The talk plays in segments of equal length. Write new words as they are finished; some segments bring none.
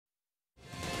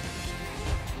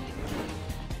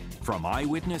From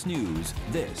Eyewitness News,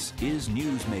 this is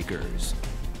Newsmakers.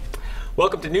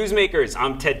 Welcome to Newsmakers.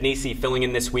 I'm Ted Nacey, filling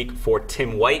in this week for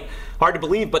Tim White. Hard to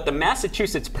believe, but the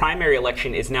Massachusetts primary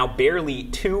election is now barely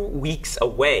 2 weeks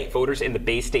away. Voters in the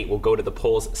Bay State will go to the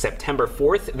polls September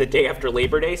 4th, the day after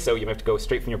Labor Day, so you have to go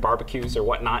straight from your barbecues or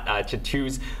whatnot to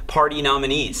choose party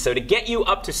nominees. So to get you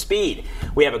up to speed,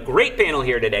 we have a great panel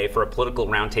here today for a political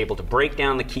roundtable to break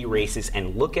down the key races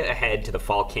and look ahead to the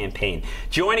fall campaign.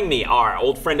 Joining me are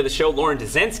old friend of the show, Lauren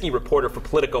Dzenski, reporter for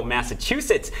Politico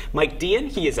Massachusetts. Mike Dean,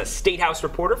 he is a State House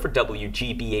reporter for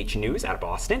WGBH News out of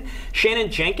Boston. Shannon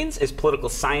Jenkins is political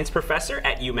science professor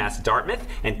at UMass Dartmouth.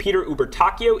 And Peter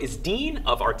Ubertacchio is Dean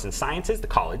of Arts and Sciences, the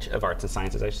College of Arts and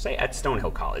Sciences, I should say, at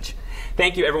Stonehill College.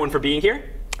 Thank you, everyone, for being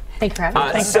here. Thanks for having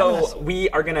us. So we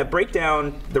are going to break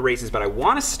down the races, but I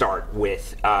want to start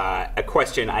with a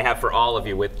question I have for all of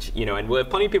you, which, and we have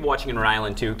plenty of people watching in Rhode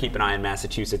Island, too. Keep an eye on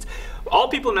Massachusetts. All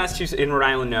people in Massachusetts, in Rhode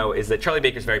Island know is that Charlie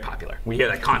Baker is very popular. We hear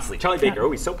that constantly. Charlie Baker,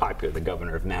 he's so popular, the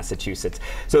governor of Massachusetts.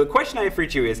 So the question I have for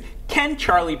you is, can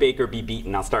Charlie Baker be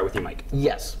beaten? I'll start with you, Mike.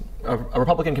 Yes. A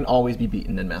Republican can always be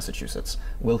beaten in Massachusetts.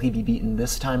 Will he be beaten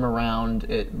this time around?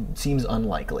 It seems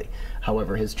unlikely.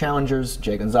 However, his challengers,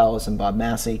 Jay Gonzalez and Bob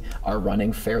Massey, are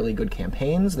running fairly good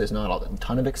campaigns. There's not a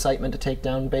ton of excitement to take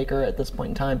down Baker at this point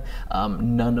in time.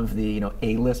 None of the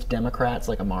A-list Democrats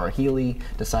like Amara Healy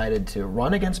decided to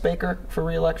run against Baker for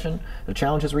re-election, to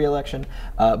challenge his re-election.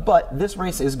 But this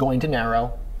race is going to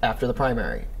narrow after the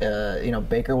primary.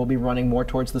 Baker will be running more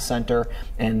towards the center,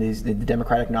 and the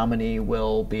Democratic nominee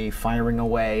will be firing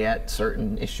away at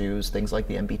certain issues, things like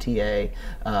the MBTA,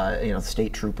 the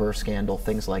state trooper scandal,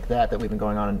 things like that we've been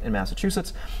going on in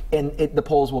Massachusetts. And the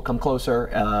polls will come closer.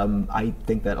 I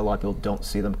think that a lot of people don't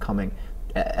see them coming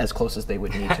as close as they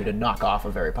would need to knock off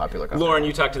a very popular governor. Lauren,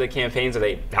 you talked to the campaigns.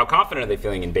 How confident are they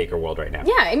feeling in Baker world right now?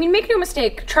 Yeah, make no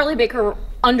mistake, Charlie Baker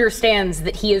understands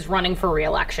that he is running for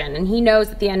re-election, and he knows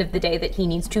at the end of the day that he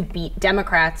needs to beat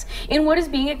Democrats in what is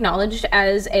being acknowledged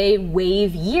as a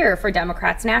wave year for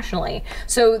Democrats nationally.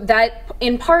 So that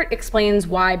in part explains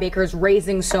why Baker's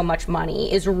raising so much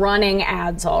money, is running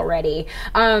ads already,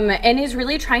 and is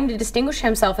really trying to distinguish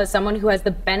himself as someone who has the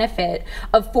benefit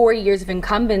of 4 years of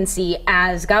incumbency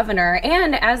as governor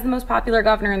and as the most popular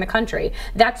governor in the country.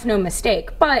 That's no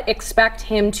mistake, but expect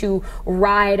him to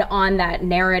ride on that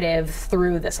narrative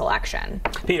through this election.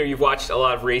 Peter, you've watched a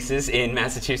lot of races in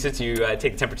Massachusetts. You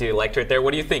take the temperature of the electorate there.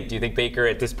 What do you think? Do you think Baker,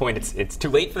 at this point, it's too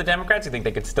late for the Democrats? Do you think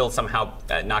they could still somehow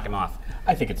knock him off?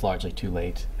 I think it's largely too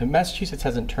late. Massachusetts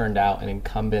hasn't turned out an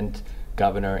incumbent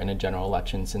governor in a general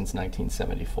election since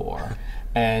 1974.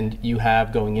 And you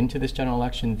have, going into this general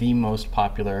election, the most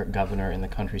popular governor in the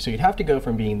country. So you'd have to go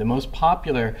from being the most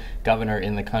popular governor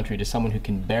in the country to someone who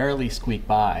can barely squeak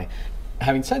by.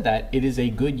 Having said that, it is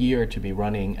a good year to be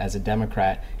running as a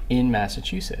Democrat in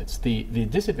Massachusetts. The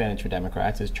disadvantage for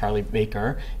Democrats is Charlie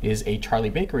Baker is a Charlie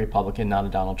Baker Republican, not a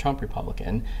Donald Trump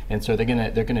Republican, and so they're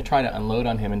gonna try to unload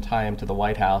on him and tie him to the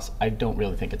White House. I don't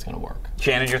really think it's gonna work.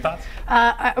 Shannon, your thoughts?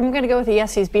 I'm gonna go with the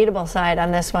yes, he's beatable side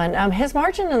on this one. His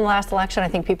margin in the last election, I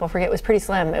think people forget, was pretty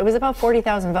slim. It was about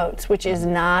 40,000 votes, which is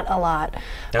not a lot.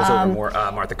 That was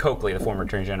over Martha Coakley, the former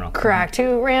Attorney General. Correct,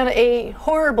 who ran a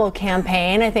horrible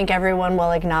campaign. I think everyone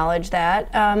will acknowledge that.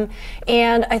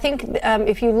 And I think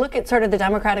if you look at sort of the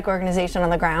Democratic organization on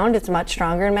the ground, it's much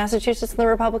stronger in Massachusetts than the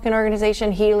Republican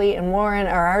organization. Healy and Warren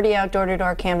are already out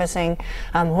door-to-door canvassing.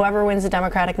 Whoever wins the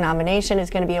Democratic nomination is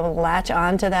going to be able to latch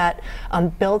on to that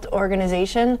built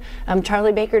organization.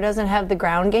 Charlie Baker doesn't have the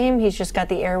ground game. He's just got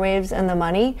the airwaves and the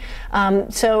money.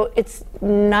 So it's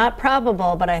not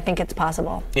probable, but I think it's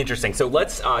possible. Interesting. So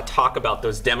let's talk about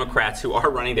those Democrats who are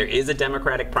running. There is a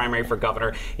Democratic primary for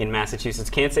governor in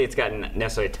Massachusetts. Can't say it's gotten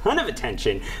necessarily a ton of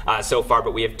attention so far,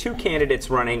 but we have two candidates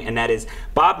running, and that is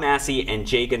Bob Massey and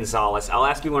Jay Gonzalez. I'll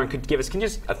ask you, Lauren, can you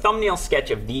just a thumbnail sketch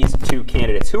of these two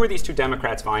candidates? Who are these two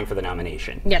Democrats vying for the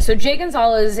nomination? Yeah, so Jay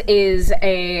Gonzalez is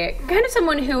a kind of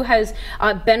someone who has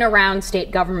been around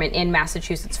state government in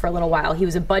Massachusetts for a little while. He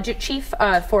was a budget chief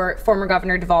for former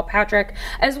Governor Deval Patrick,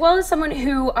 as well as someone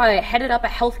who headed up a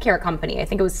healthcare company. I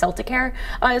think it was Celticare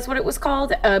is what it was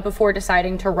called, before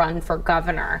deciding to run for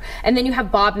governor. And then you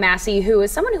have Bob Massey, who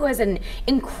is someone who has an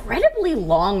incredibly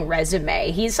long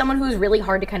resume. He's someone who's really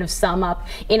hard to kind of sum up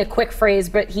in a quick phrase,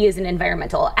 but he is an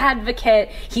environmental advocate.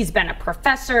 He's been a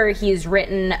professor. He's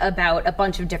written about a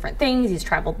bunch of different things. He's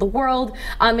traveled the world.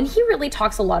 And he really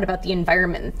talks a lot about the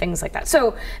environment and things like that.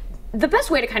 So the best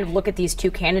way to kind of look at these two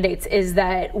candidates is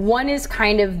that one is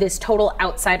kind of this total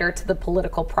outsider to the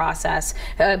political process,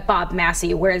 Bob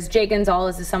Massey, whereas Jay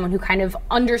Gonzalez is someone who kind of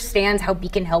understands how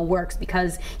Beacon Hill works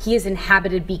because he has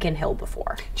inhabited Beacon Hill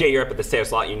before. Jay, you're up at the State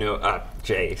House lot.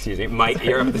 Mike,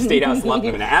 you're up at the State House lot. I'm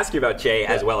going to ask you about Jay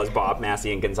as well as Bob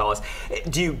Massey and Gonzalez.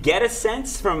 Do you get a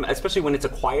sense from, especially when it's a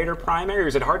quieter primary, or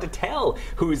is it hard to tell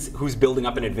who's building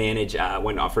up an advantage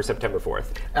for September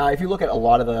 4th? If you look at a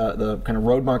lot of the kind of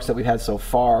road marks that we've had so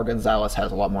far, Gonzalez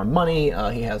has a lot more money.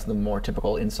 He has the more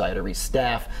typical insidery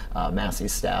staff.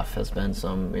 Massey's staff has been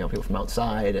some people from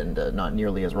outside and not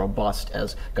nearly as robust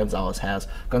as Gonzalez has.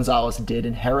 Gonzalez did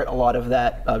inherit a lot of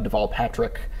that Deval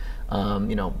Patrick.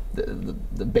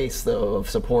 The base of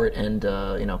support and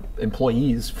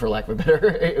employees, for lack of a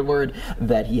better word,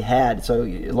 that he had. So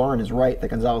Lauren is right that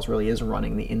Gonzalez really is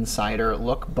running the insider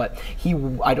look, but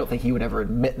I don't think he would ever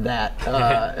admit that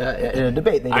in a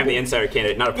debate. I'm the insider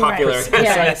candidate, not a popular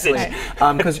message.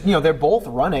 Because they're both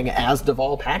running as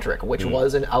Deval Patrick, which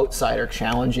was an outsider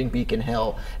challenging Beacon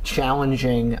Hill,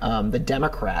 challenging the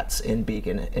Democrats in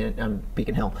Beacon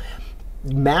Hill.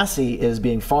 Massey is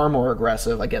being far more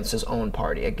aggressive against his own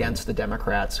party, against the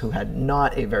Democrats, who had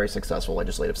not a very successful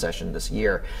legislative session this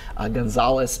year.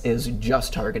 Gonzalez is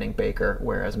just targeting Baker,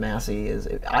 whereas Massey is,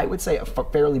 I would say, a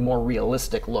fairly more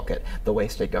realistic look at the way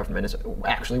state government is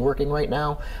actually working right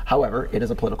now. However, it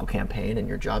is a political campaign, and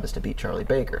your job is to beat Charlie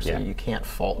Baker, so you can't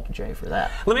fault Jay for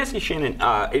that. Let me ask you, Shannon,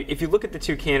 if you look at the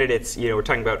two candidates, we're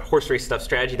talking about horse race stuff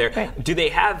strategy there. Right. Do they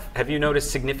have you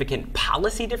noticed significant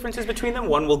policy differences between them?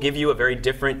 One will give you a very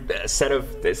different set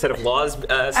of laws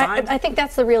signed? I think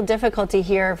that's the real difficulty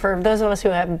here for those of us who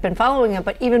have been following it,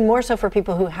 but even more so for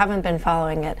people who haven't been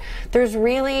following it. There's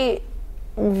really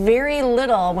very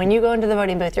little, when you go into the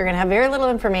voting booth, you're going to have very little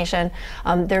information.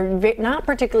 They're not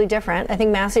particularly different. I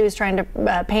think Massey was trying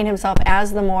to paint himself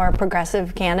as the more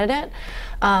progressive candidate.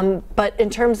 But in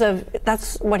terms of,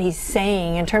 that's what he's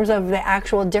saying, in terms of the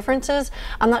actual differences,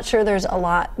 I'm not sure there's a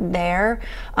lot there.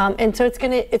 And so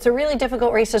it's a really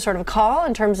difficult race to sort of call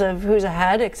in terms of who's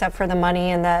ahead, except for the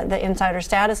money and the insider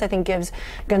status, I think gives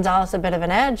Gonzalez a bit of an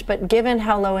edge. But given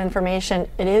how low information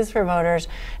it is for voters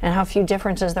and how few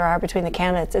differences there are between the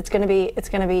candidates, it's going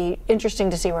to be interesting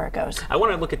to see where it goes. I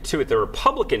want to look at the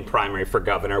Republican primary for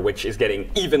governor, which is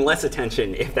getting even less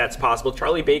attention, if that's possible.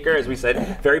 Charlie Baker, as we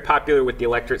said, very popular with the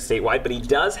electorate statewide, but he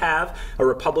does have a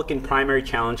Republican primary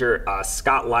challenger,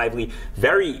 Scott Lively,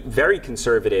 very, very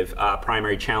conservative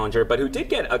primary challenger, but who did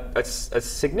get a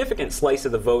significant slice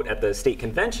of the vote at the state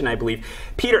convention, I believe.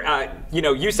 Peter,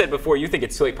 you said before you think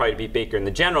it's too late probably to beat Baker in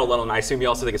the general, and I assume you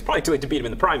also think it's probably too late to beat him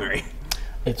in the primary.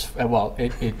 It's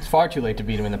far too late to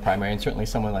beat him in the primary, and certainly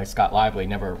someone like Scott Lively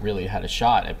never really had a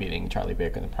shot at beating Charlie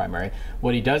Baker in the primary.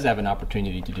 What he does have an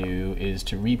opportunity to do is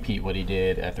to repeat what he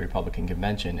did at the Republican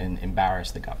convention and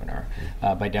embarrass the governor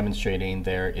by demonstrating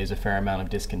there is a fair amount of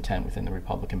discontent within the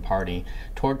Republican Party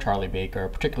toward Charlie Baker,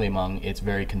 particularly among its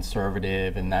very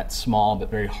conservative and that small but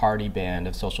very hardy band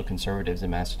of social conservatives in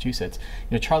Massachusetts.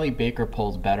 Charlie Baker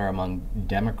polls better among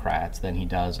Democrats than he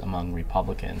does among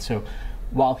Republicans. So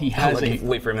while he has for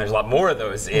him, there's a lot more of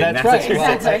those in that's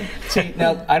Massachusetts. Right. See,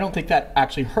 now I don't think that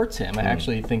actually hurts him. I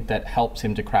actually think that helps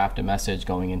him to craft a message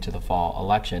going into the fall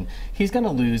election. He's going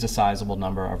to lose a sizable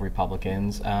number of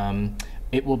Republicans.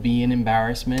 It will be an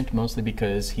embarrassment, mostly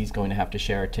because he's going to have to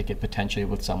share a ticket potentially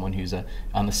with someone who's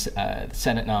on the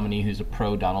Senate nominee who's a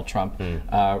pro-Donald Trump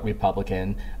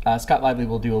Republican. Scott Lively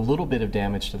will do a little bit of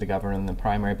damage to the governor in the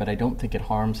primary, but I don't think it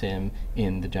harms him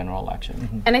in the general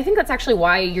election. And I think that's actually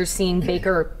why you're seeing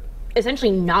Baker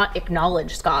essentially not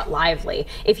acknowledge Scott Lively.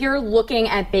 If you're looking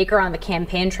at Baker on the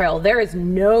campaign trail, there is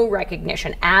no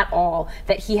recognition at all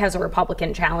that he has a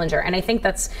Republican challenger. And I think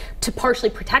that's to partially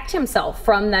protect himself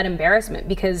from that embarrassment,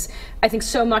 because I think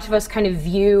so much of us kind of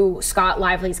view Scott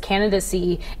Lively's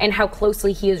candidacy and how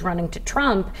closely he is running to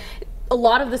Trump. A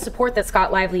lot of the support that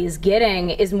Scott Lively is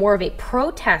getting is more of a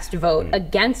protest vote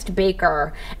against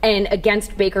Baker and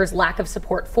against Baker's lack of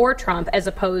support for Trump, as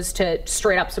opposed to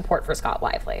straight up support for Scott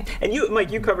Lively. And you,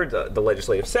 Mike, you covered the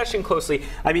legislative session closely.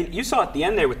 I mean, you saw at the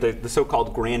end there with the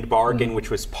so-called grand bargain, which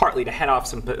was partly to head off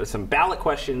some ballot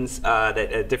questions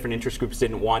that different interest groups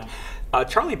didn't want.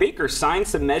 Charlie Baker signed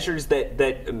some measures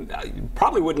that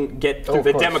probably wouldn't get through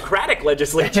the Democratic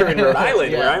legislature in Rhode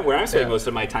Island, where I'm spending most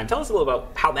of my time. Tell us a little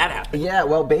about how that happened. Yeah,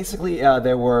 well, basically,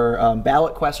 there were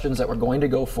ballot questions that were going to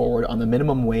go forward on the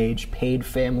minimum wage, paid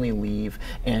family leave,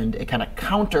 and a kind of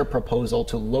counter proposal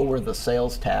to lower the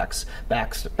sales tax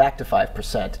back to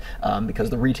 5%, because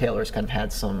the retailers kind of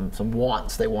had some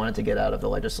wants they wanted to get out of the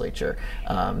legislature.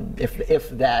 If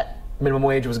that minimum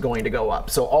wage was going to go up.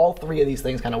 So all three of these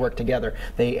things kind of work together.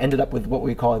 They ended up with what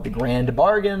we call the grand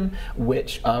bargain,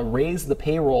 which raised the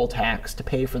payroll tax to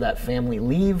pay for that family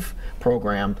leave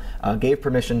program, gave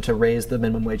permission to raise the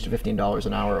minimum wage to $15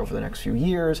 an hour over the next few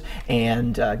years,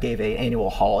 and gave an annual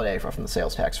holiday from the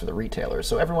sales tax for the retailers.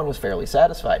 So everyone was fairly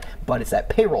satisfied. But it's that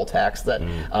payroll tax that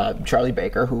Charlie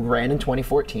Baker, who ran in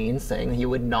 2014, saying he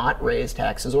would not raise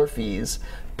taxes or fees,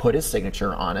 put his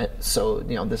signature on it, so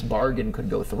this bargain could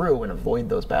go through and avoid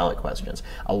those ballot questions.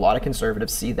 A lot of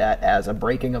conservatives see that as a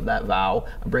breaking of that vow,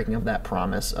 a breaking of that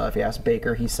promise. If you ask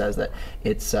Baker, he says that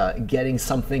it's getting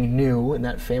something new, and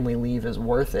that family leave is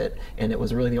worth it, and it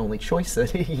was really the only choice that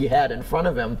he had in front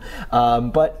of him.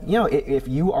 But if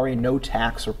you are a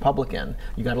no-tax Republican,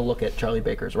 you got to look at Charlie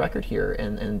Baker's record here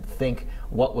and think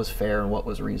what was fair and what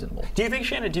was reasonable. Do you think,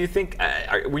 Shannon,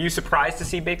 were you surprised to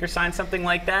see Baker sign something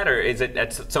like that, or is it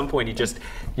at some point he just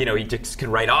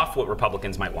can write off what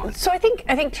Republicans might want? So I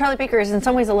think Charlie Baker is in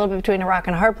some ways a little bit between a rock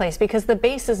and a hard place, because the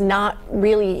base is not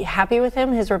really happy with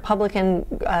him, his Republican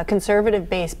conservative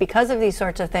base, because of these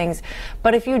sorts of things.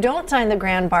 But if you don't sign the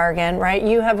grand bargain, right,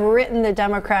 you have written the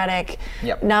Democratic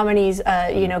nominees,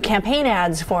 campaign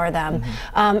ads for them.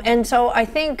 And so I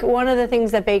think one of the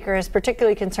things that Baker is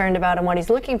particularly concerned about and what he's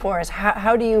looking for is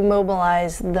how do you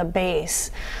mobilize the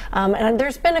base? And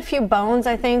there's been a few bones,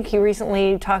 I think. He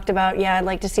recently talked about, I'd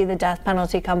like to see the death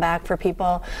penalty come back for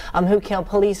people who kill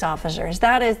police officers.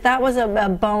 That was a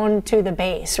bone to the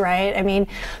base, right? I mean,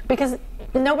 because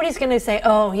nobody's going to say,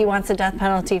 oh, he wants a death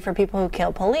penalty for people who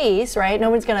kill police, right?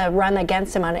 Nobody's going to run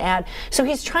against him on an ad. So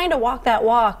he's trying to walk that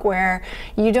walk where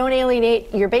you don't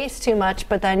alienate your base too much,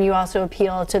 but then you also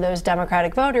appeal to those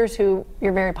Democratic voters who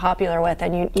you're very popular with,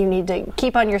 and you need to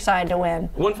keep on your side to win.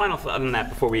 One final thought on that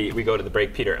before we go to the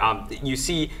break, Peter. You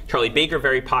see Charlie Baker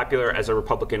very popular as a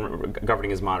Republican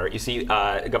governing as moderate. You see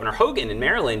Governor Hogan in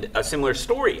Maryland, a similar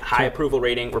story, high approval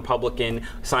rating, Republican,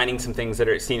 signing some things that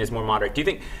are seen as more moderate. Do you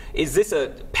think, is this a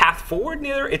path forward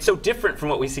neither? It's so different from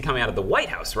what we see coming out of the White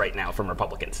House right now from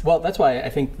Republicans. Well, that's why I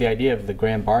think the idea of the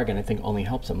grand bargain, I think, only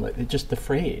helps him. Just the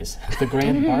phrase, the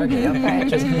grand bargain.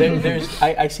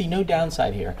 I see no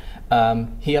downside here.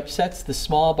 He upsets the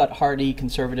small but hardy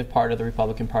conservative part of the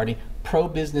Republican Party.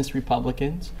 Pro-business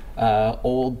Republicans,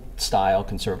 old-style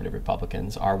conservative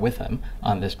Republicans, are with him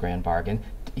on this grand bargain.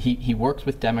 He works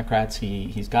with Democrats.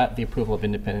 He's got the approval of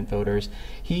independent voters.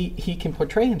 He can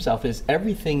portray himself as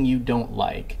everything you don't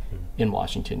like in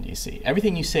Washington, D.C.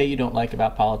 Everything you say you don't like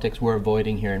about politics, we're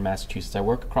avoiding here in Massachusetts. I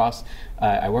work across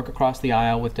the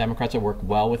aisle with Democrats. I work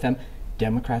well with them.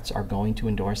 Democrats are going to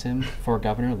endorse him for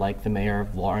governor, like the mayor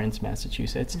of Lawrence,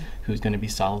 Massachusetts, who's going to be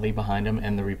solidly behind him,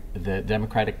 and the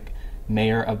Democratic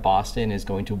mayor of Boston is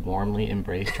going to warmly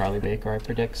embrace Charlie Baker, I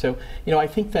predict. So, I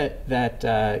think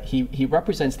that he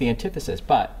represents the antithesis.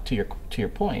 But to your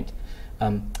point,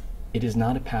 it is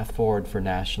not a path forward for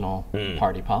national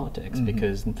party politics,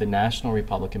 because the National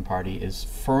Republican Party is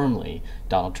firmly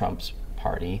Donald Trump's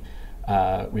party.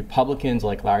 Republicans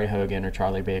like Larry Hogan or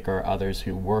Charlie Baker or others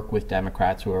who work with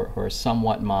Democrats who are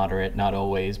somewhat moderate, not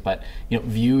always, but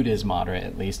viewed as moderate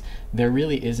at least, there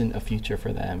really isn't a future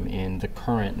for them in the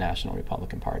current National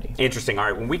Republican Party. Interesting. All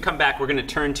right, when we come back, we're going to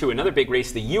turn to another big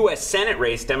race, the U.S. Senate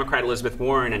race. Democrat Elizabeth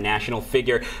Warren, a national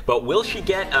figure, but will she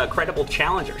get a credible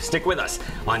challenger? Stick with us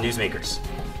on Newsmakers.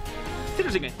 It's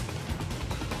interesting.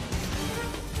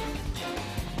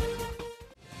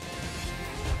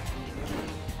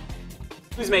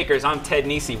 Newsmakers, I'm Ted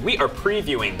Nesi. We are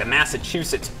previewing the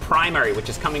Massachusetts primary, which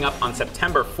is coming up on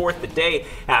September 4th, the day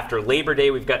after Labor Day.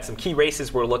 We've got some key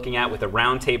races we're looking at with a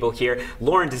roundtable here.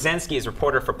 Lauren Dzenski is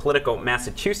reporter for Politico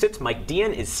Massachusetts. Mike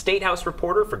Dean is State House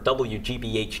reporter for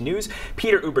WGBH News.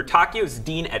 Peter Ubertacchio is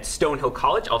dean at Stonehill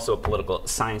College, also a political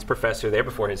science professor there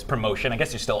before his promotion. I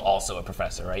guess you're still also a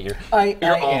professor, right?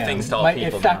 You're all things to all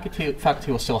people.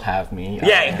 Faculty will still have me.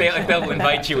 Yeah, if they'll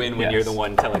invite you in when you're the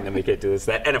one telling them we can't do this,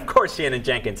 that. And of course, Shannon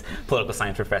Jenkins, political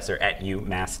science professor at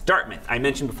UMass Dartmouth. I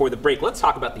mentioned before the break, let's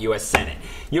talk about the U.S. Senate.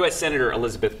 U.S. Senator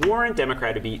Elizabeth Warren,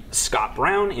 Democrat, to beat Scott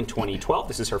Brown in 2012.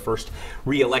 This is her first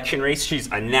re-election race. She's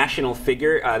a national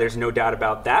figure. There's no doubt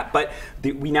about that. But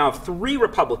we now have three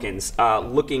Republicans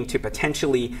looking to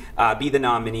potentially be the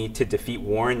nominee to defeat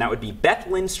Warren. That would be Beth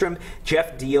Lindstrom,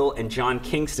 Jeff Deal, and John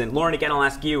Kingston. Lauren, again, I'll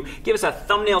ask you, give us a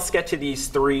thumbnail sketch of these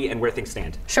three and where things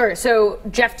stand. Sure. So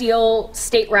Jeff Deal,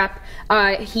 state rep,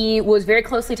 he was very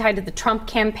closely tied to the Trump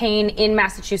campaign in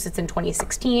Massachusetts in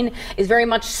 2016, is very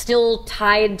much still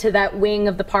tied to that wing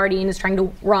of the party and is trying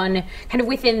to run kind of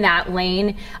within that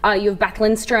lane. You have Beth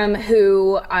Lindstrom,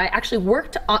 who actually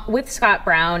worked with Scott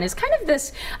Brown, is kind of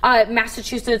this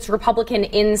Massachusetts Republican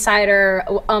insider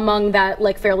among that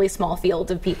like fairly small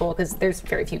field of people, because there's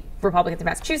very few Republicans in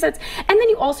Massachusetts. And then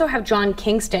you also have John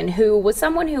Kingston, who was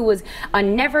someone who was a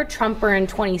never Trumper in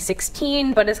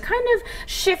 2016, but has kind of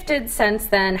shifted since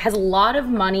then, has a lot of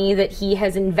money that he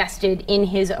has invested in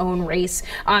his own race,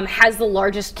 has the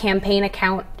largest campaign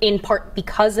account in part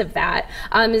because of that,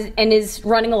 and is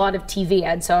running a lot of TV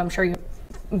ads. So I'm sure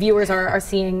viewers are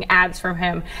seeing ads from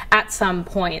him at some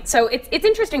point. So it's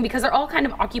interesting because they're all kind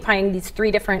of occupying these three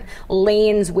different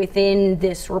lanes within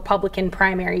this Republican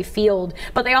primary field,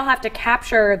 but they all have to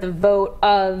capture the vote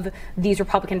of these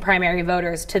Republican primary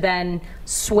voters to then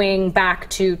swing back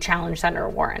to challenge Senator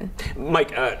Warren.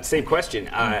 Mike, same question.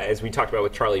 As we talked about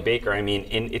with Charlie Baker, I mean,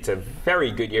 it's a very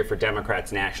good year for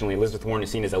Democrats nationally. Elizabeth Warren is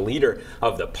seen as a leader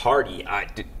of the party.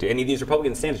 Do any of these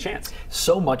Republicans stand a chance?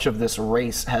 So much of this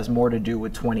race has more to do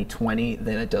with 2020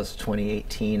 than it does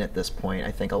 2018 at this point.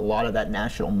 I think a lot of that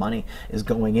national money is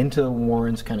going into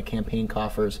Warren's kind of campaign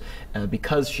coffers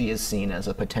because she is seen as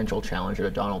a potential challenger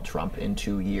to Donald Trump in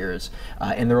 2 years.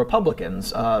 And the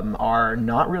Republicans are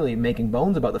not really making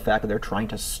bones about the fact that they're trying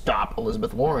to stop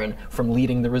Elizabeth Warren from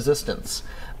leading the resistance.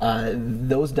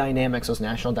 Those dynamics, those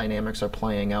national dynamics, are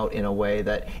playing out in a way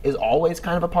that is always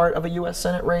kind of a part of a U.S.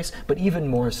 Senate race, but even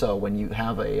more so when you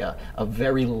have a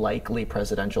very likely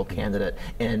presidential candidate.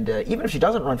 And even if she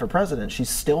doesn't run for president, she's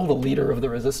still the leader of the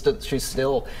resistance. She's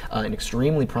still an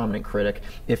extremely prominent critic.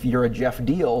 If you're a Jeff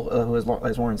Deal, who, as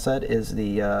Warren said, is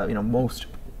the most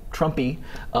Trumpy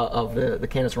of the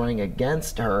candidates running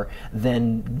against her,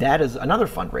 then that is another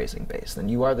fundraising base. Then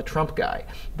you are the Trump guy.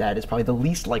 That is probably the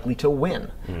least likely to win,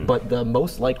 but the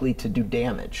most likely to do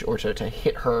damage or to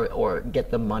hit her or get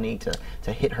the money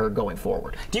to hit her going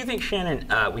forward. Do you think, Shannon,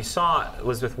 we saw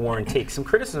Elizabeth Warren take some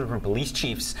criticism from police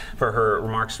chiefs for her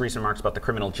recent remarks about the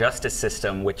criminal justice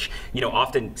system, which,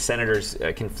 often senators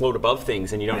can float above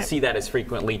things, and you don't see that as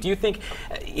frequently. Do you think,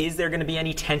 is there going to be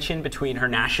any tension between her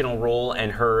national role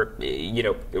and her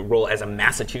role as a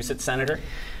Massachusetts senator?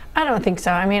 I don't think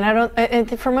so. I mean,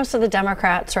 for most of the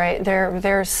Democrats, right,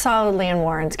 they're solidly in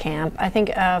Warren's camp. I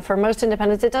think for most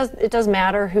independents, it does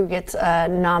matter who gets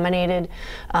nominated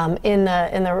in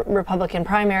the Republican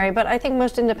primary, but I think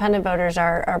most independent voters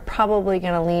are probably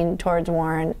going to lean towards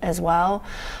Warren as well.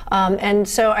 And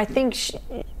so I think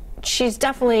she's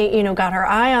definitely, got her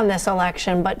eye on this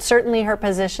election, but certainly her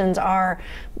positions are,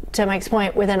 to Mike's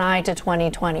point, with an eye to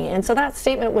 2020. And so that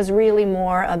statement was really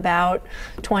more about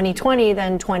 2020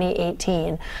 than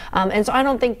 2018. And so I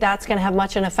don't think that's going to have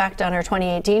much an effect on her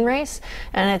 2018 race.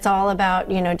 And it's all about,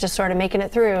 just sort of making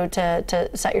it through to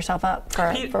set yourself up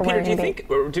for where you're going to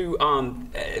be. Do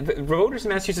voters in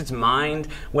Massachusetts mind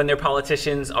when their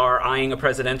politicians are eyeing a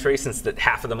presidential race, since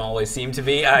half of them always seem to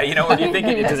be, or do you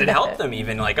think, does it help them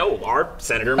even, like, oh, our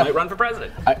senator might run for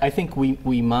president? I think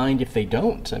we mind if they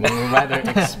don't. I mean, we'd rather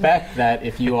expect that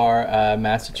if you are a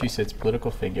Massachusetts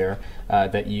political figure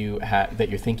that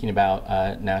you're thinking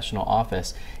about national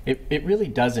office, it really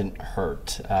doesn't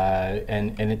hurt,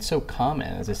 and it's so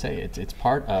common. As I say, it's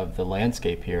part of the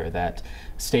landscape here that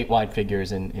statewide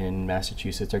figures in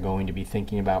Massachusetts are going to be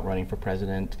thinking about running for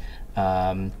president.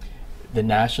 The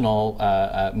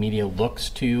national media looks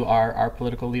to our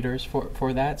political leaders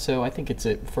for that. So I think it's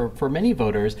for many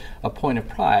voters a point of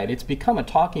pride. It's become a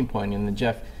talking point in the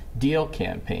Jeff Deal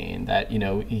campaign that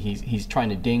he's trying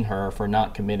to ding her for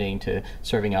not committing to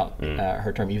serving out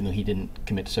her term, even though he didn't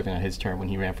commit to serving out his term when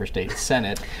he ran for state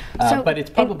senate. But it's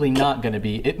probably not going to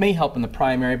be. It may help in the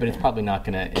primary, but it's probably not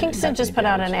going to. Kingston just put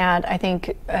out an ad, I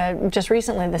think, just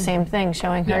recently, the same thing,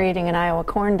 showing her eating an Iowa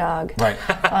corn dog. Right.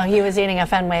 While he was eating a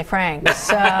Fenway Frank.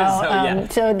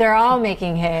 So they're all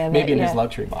making hay of it. Maybe in his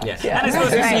luxury box. Yes. And I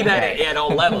suppose you see that at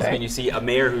all levels. I mean, you see a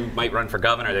mayor who might run for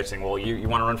governor. They're saying, well, you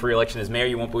want to run for re-election as mayor,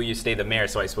 you won't boo, you stay the mayor.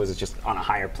 So I suppose it's just on a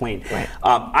higher plane. Right.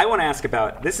 I want to ask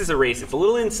about, this is a race, it's a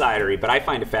little insidery, but I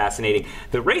find it fascinating.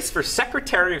 The race for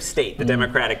Secretary of State, the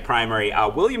Democratic primary.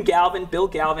 Bill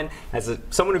Galvin, as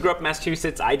someone who grew up in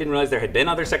Massachusetts, I didn't realize there had been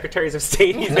other secretaries of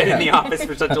state. He's been in the office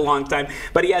for such a long time.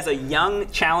 But he has a young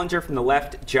challenger from the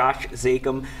left, Josh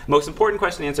Zakem. Most important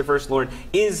question to answer first, Lauren,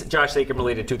 is Josh Zakem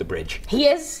related to the bridge? He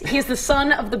is. He is the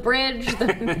son of the bridge,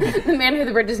 the man who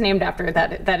the bridge is named after.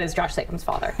 That is Josh Zakem's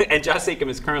father. And Josh Zakem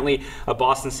is currently currently a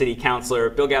Boston City councilor.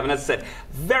 Bill Galvin, as I said,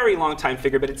 very long-time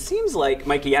figure, but it seems like,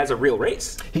 Mike, he has a real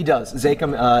race. He does.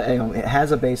 Zakem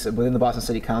has a base within the Boston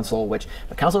City Council, which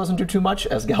the council doesn't do too much,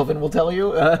 as Galvin will tell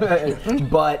you,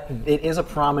 but it is a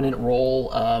prominent role.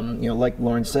 Like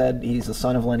Lauren said, he's the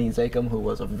son of Lenny Zakem, who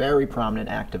was a very prominent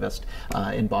activist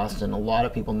in Boston. A lot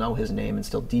of people know his name and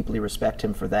still deeply respect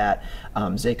him for that.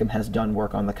 Zakem has done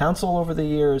work on the council over the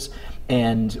years,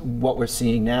 and what we're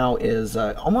seeing now is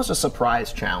almost a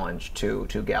surprise challenge to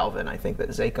Galvin. I think that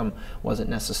Zakem wasn't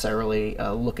necessarily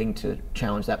looking to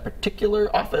challenge that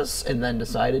particular office and then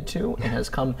decided to, and has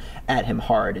come at him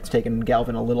hard. It's taken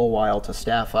Galvin a little while to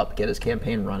staff up, get his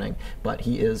campaign running, but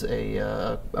he is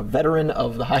a veteran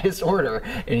of the highest order,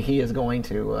 and he is going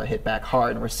to hit back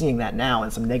hard, and we're seeing that now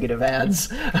in some negative ads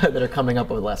that are coming up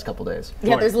over the last couple days.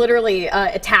 Yeah, there's literally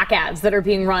attack ads that are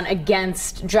being run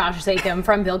against Josh Zakem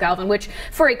from Bill Galvin, which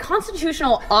for a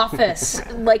constitutional office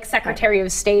like Secretary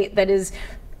of State that is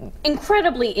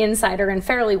incredibly insider and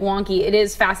fairly wonky, it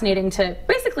is fascinating to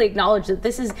basically acknowledge that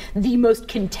this is the most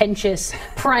contentious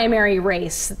primary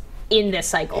race in this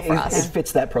cycle for us. It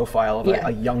fits that profile of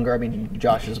a younger,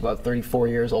 Josh is about 34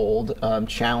 years old,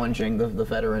 challenging the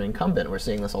veteran incumbent. We're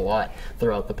seeing this a lot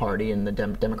throughout the party, and the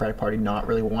Democratic Party not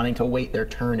really wanting to wait their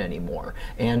turn anymore,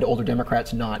 and older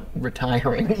Democrats not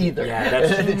retiring either. Yeah,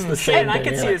 that's it's the same. And I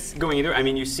can see this going either.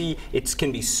 You see it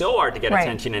can be so hard to get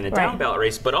attention in a down ballot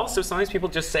race, but also sometimes people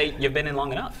just say you've been in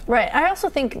long enough. Right. I also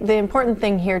think the important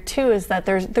thing here too is that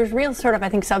there's real sort of, I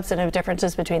think, substantive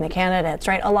differences between the candidates.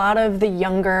 Right. A lot of the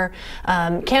younger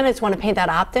candidates want to paint that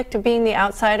optic to being the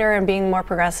outsider and being more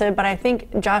progressive, but I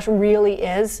think Josh really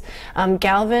is.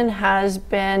 Galvin has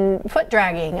been foot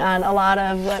dragging on a lot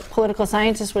of what political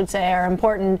scientists would say are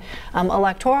important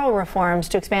electoral reforms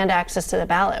to expand access to the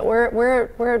ballot.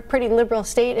 We're a pretty liberal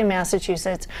state in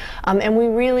Massachusetts, and we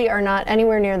really are not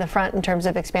anywhere near the front in terms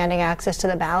of expanding access to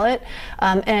the ballot.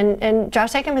 And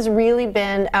Josh Zakem has really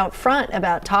been out front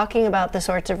about talking about the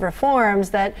sorts of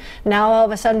reforms that now all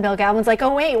of a sudden Bill Galvin's like,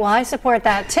 oh wait, well I support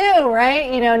that too,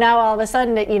 right? Now all of a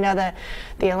sudden, the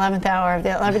 11th hour of the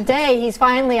 11th day, he's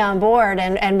finally on board,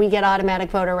 and we get automatic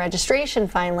voter registration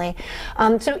finally.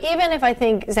 So even if I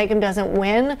think Zakem doesn't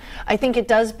win, I think it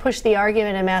does push the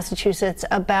argument in Massachusetts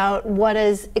about what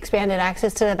does expanded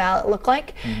access to the ballot look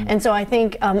like. And so I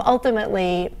think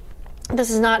ultimately, this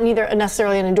is not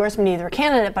necessarily an endorsement of either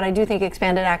candidate, but I do think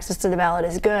expanded access to the ballot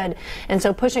is good. And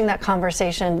so pushing that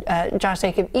conversation, Josh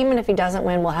Zakem, even if he doesn't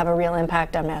win, will have a real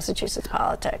impact on Massachusetts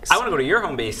politics. I want to go to your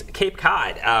home base, Cape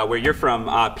Cod, where you're from,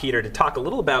 Peter, to talk a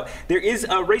little about, there is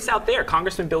a race out there.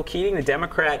 Congressman Bill Keating, the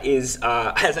Democrat,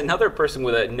 has another person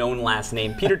with a known last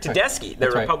name, Peter Tedeschi,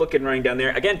 the Republican running down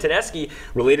there. Again, Tedeschi,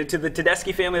 related to the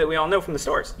Tedeschi family that we all know from the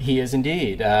stores. He is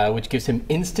indeed, which gives him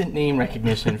instant name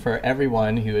recognition for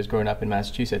everyone who has grown up in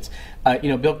Massachusetts.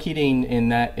 Bill Keating in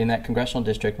that congressional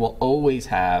district will always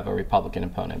have a Republican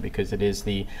opponent because it is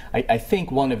I think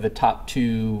one of the top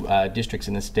two districts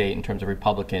in the state in terms of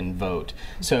Republican vote.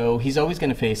 So he's always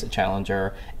going to face a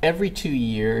challenger. Every 2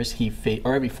 years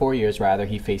or every 4 years rather,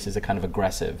 he faces a kind of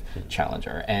aggressive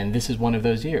challenger, and this is one of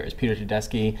those years. Peter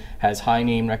Tedeschi has high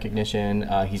name recognition.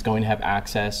 He's going to have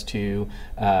access to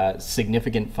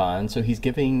significant funds, so he's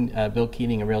giving Bill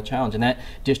Keating a real challenge. And that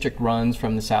district runs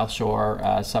from the South Shore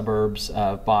suburbs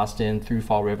of Boston through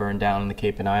Fall River and down in the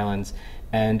Cape and Islands.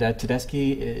 And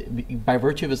Tedeschi, by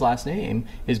virtue of his last name,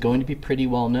 is going to be pretty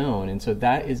well known. And so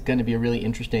that is going to be a really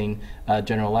interesting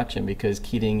general election because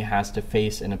Keating has to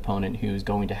face an opponent who's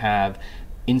going to have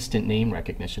instant name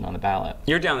recognition on the ballot.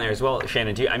 You're down there as well,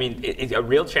 Shannon. Is a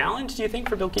real challenge, do you think,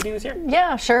 for Bill Keating this year?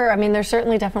 Yeah, sure. There's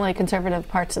certainly definitely conservative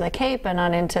parts of the Cape and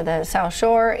on into the South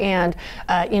Shore, and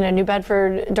New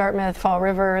Bedford, Dartmouth, Fall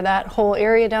River, that whole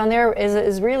area down there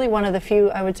is really one of the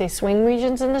few, I would say, swing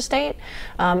regions in the state.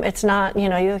 It's not, you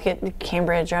look at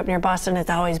Cambridge or up near Boston, it's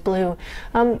always blue.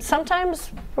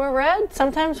 Sometimes we're red,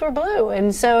 sometimes we're blue,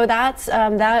 and so that's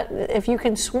that. If you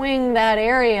can swing that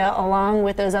area along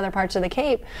with those other parts of the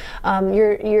Cape,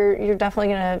 you're definitely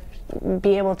going to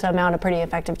be able to mount a pretty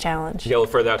effective challenge. You go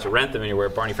further out to Rentham, and where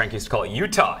Barney Frank used to call it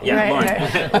Utah. Yeah,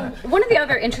 right. One of the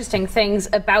other interesting things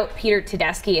about Peter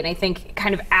Tedeschi, and I think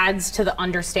kind of adds to the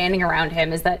understanding around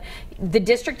him, is that the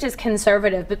district is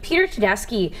conservative, but Peter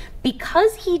Tedeschi,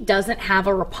 because he doesn't have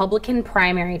a Republican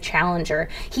primary challenger,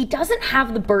 he doesn't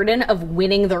have the burden of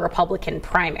winning the Republican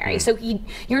primary. So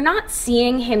you're not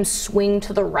seeing him swing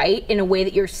to the right in a way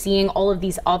that you're seeing all of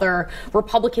these other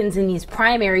Republicans in these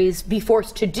primaries be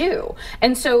forced to do.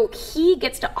 And so he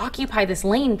gets to occupy this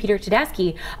lane, Peter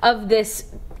Tedeschi, of this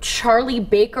Charlie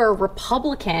Baker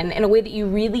Republican in a way that you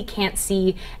really can't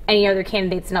see any other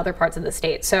candidates in other parts of the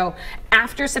state. So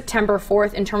after September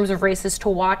 4th, in terms of races to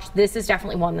watch, this is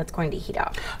definitely one that's going to heat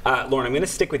up. Lauren, I'm going to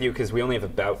stick with you because we only have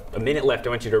about a minute left. I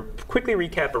want you to quickly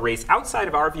recap a race outside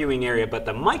of our viewing area, but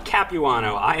the Mike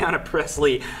Capuano, Ayanna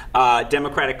Pressley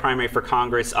Democratic primary for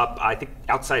Congress up, I think,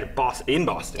 outside of Boston, in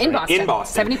Boston. In right? Boston. In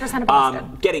Boston. 70% of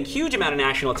Boston. Getting huge amount of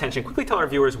national attention. Quickly tell our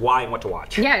viewers why and what to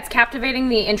watch. Yeah, it's captivating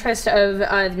the interest of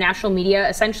the national media.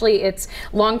 Essentially, it's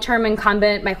long-term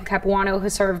incumbent Michael Capuano, who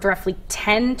served roughly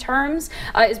 10 terms,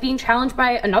 is being challenged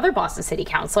by another Boston City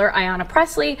councilor, Ayanna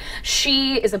Pressley.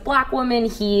 She is a black woman.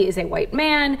 He is a white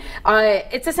man.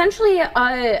 It's essentially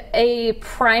a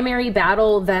primary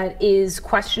battle that is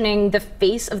questioning the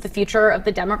face of the future of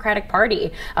the Democratic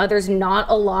Party. There's not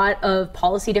a lot of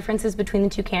policy differences between the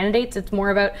two candidates. It's more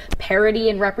about parity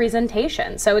and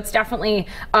representation. So it's definitely,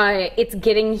 it's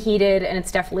getting heated, and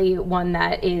it's definitely one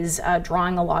that is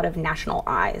drawing a lot of national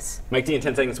eyes. Mike D, in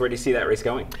 10 seconds, where do you see that race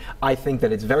going? I think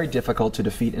that it's very difficult to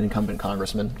defeat an incumbent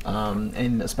congressman,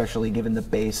 and especially given the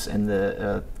base and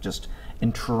the just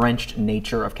entrenched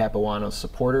nature of Capuano's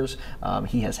supporters.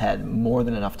 He has had more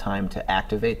than enough time to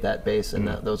activate that base and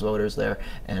those voters there.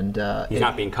 And he's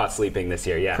not being caught sleeping this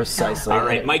year, yeah. Precisely. All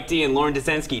right, Mike D and Lauren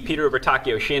Dezensky, Peter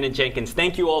Ubertacchio, Shannon Jenkins,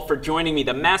 thank you all for joining me.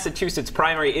 The Massachusetts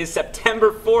primary is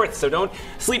September 4th, so don't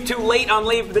sleep too late on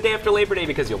the day after Labor Day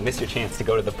because you'll miss your chance to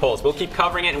go to the polls. We'll keep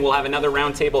covering it, and we'll have another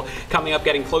roundtable coming up,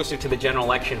 getting closer to the general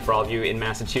election for all of you in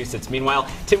Massachusetts. Meanwhile,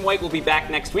 Tim White will be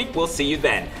back next week. We'll see you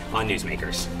then on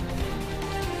Newsmakers.